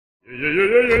Hi,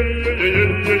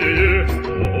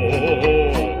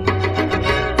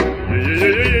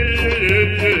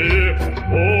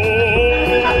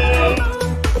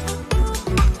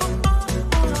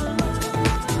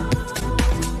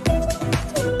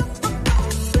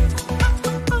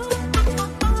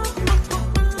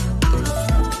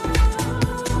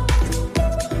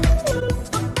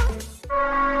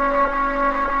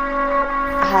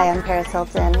 I'm Paris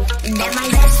Hilton. Met my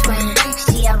best friend.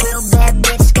 She a real bad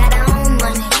bitch, got her own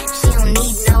money. She don't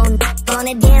need no on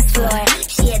the dance floor.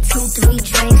 She had 2-3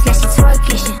 drinks, now she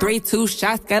twerking. 3-2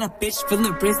 shots, got a bitch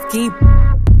feeling risky.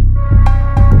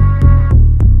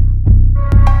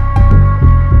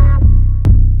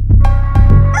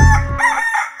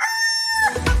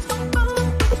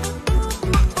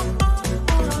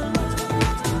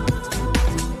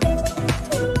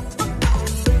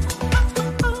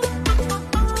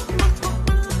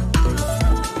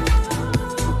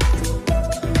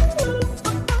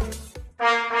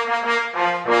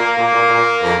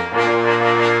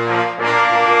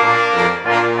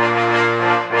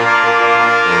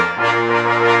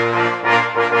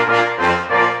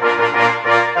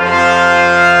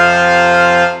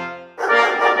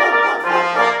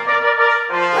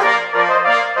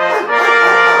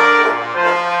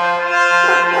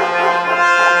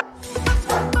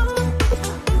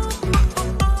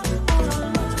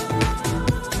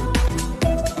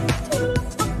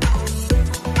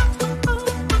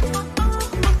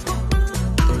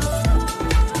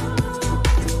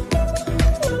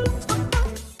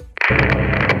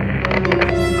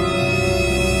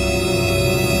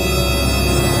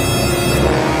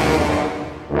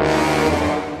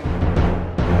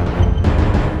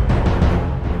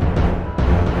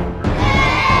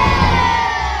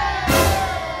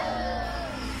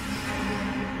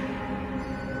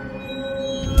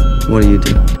 What do you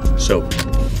do? Soap.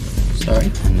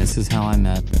 Sorry? And this is how I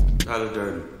met Tyler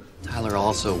Durden. Tyler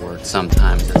also worked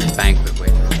sometimes as a banquet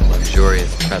waiter at a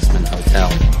luxurious Pressman hotel.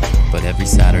 but every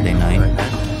Saturday night,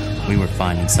 we were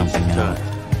finding something out.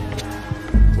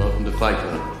 Welcome to Fight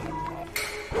Club.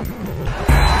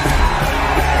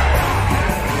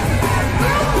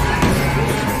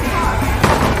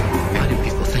 Why do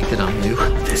people think that I'm new?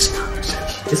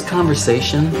 This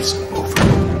conversation is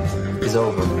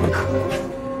over.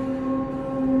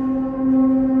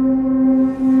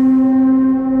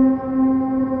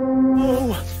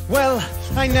 Oh, well,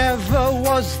 I never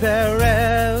was there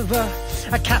ever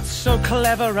a cat so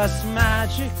clever as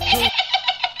magic.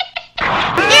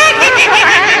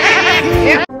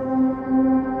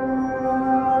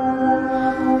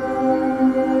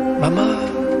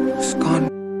 Mama's gone.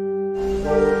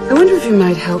 I wonder if you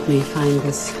might help me find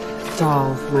this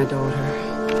doll for my daughter.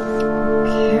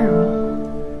 Carol.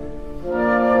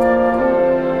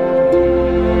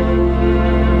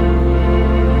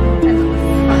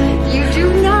 You do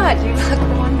not. You look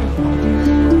wonderful.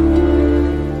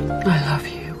 I love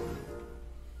you.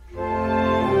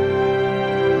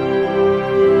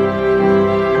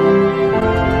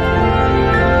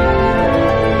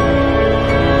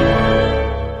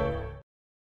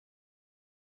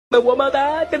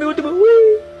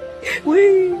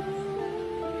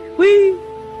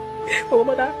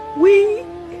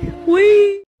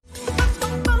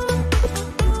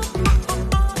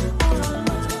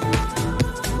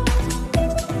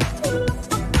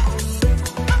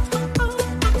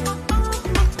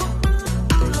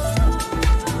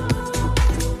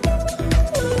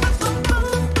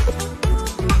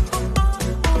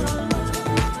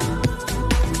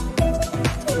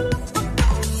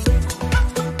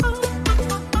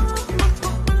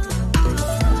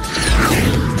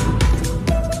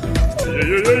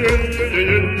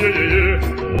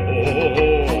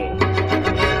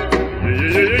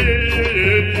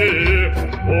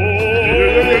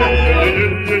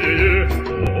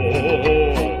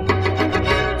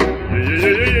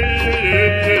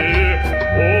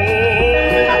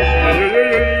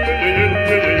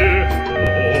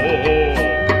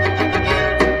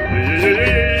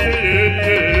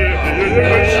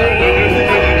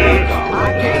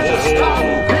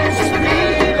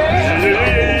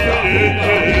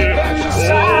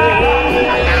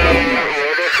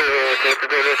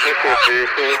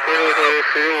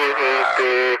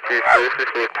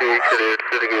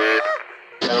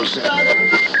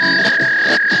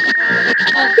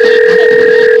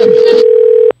 Good.